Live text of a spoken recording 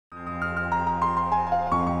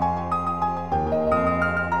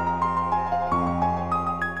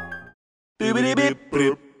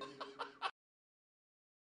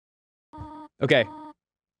Okay.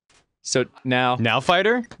 So now. Now,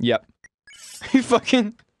 fighter? Yep. You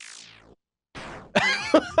fucking.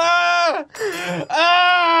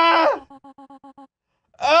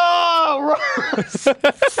 Oh, Ross!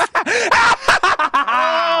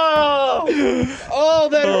 Oh,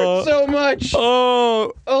 that hurt so much!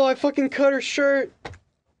 Oh! Oh, I fucking cut her shirt.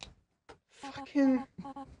 Fucking.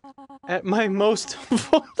 At my most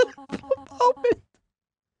vulnerable moment.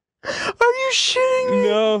 Are you shitting me?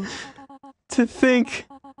 No. To think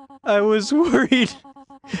I was worried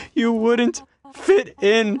you wouldn't fit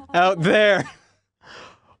in out there.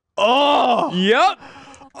 Oh! Yep!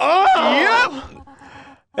 Oh! Yep!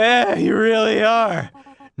 Yeah, you really are.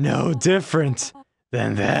 No different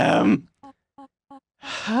than them.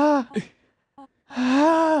 Ha.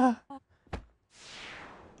 Ha.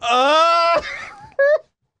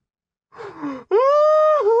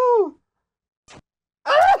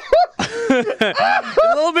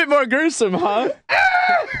 A little bit more gruesome, huh?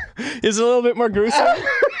 Is it a little bit more gruesome?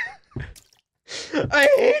 I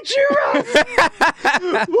hate you, Ralph!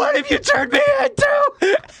 What have you turned me into?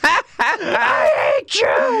 I hate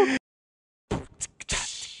you!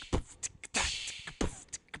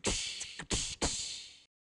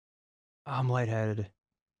 I'm lightheaded.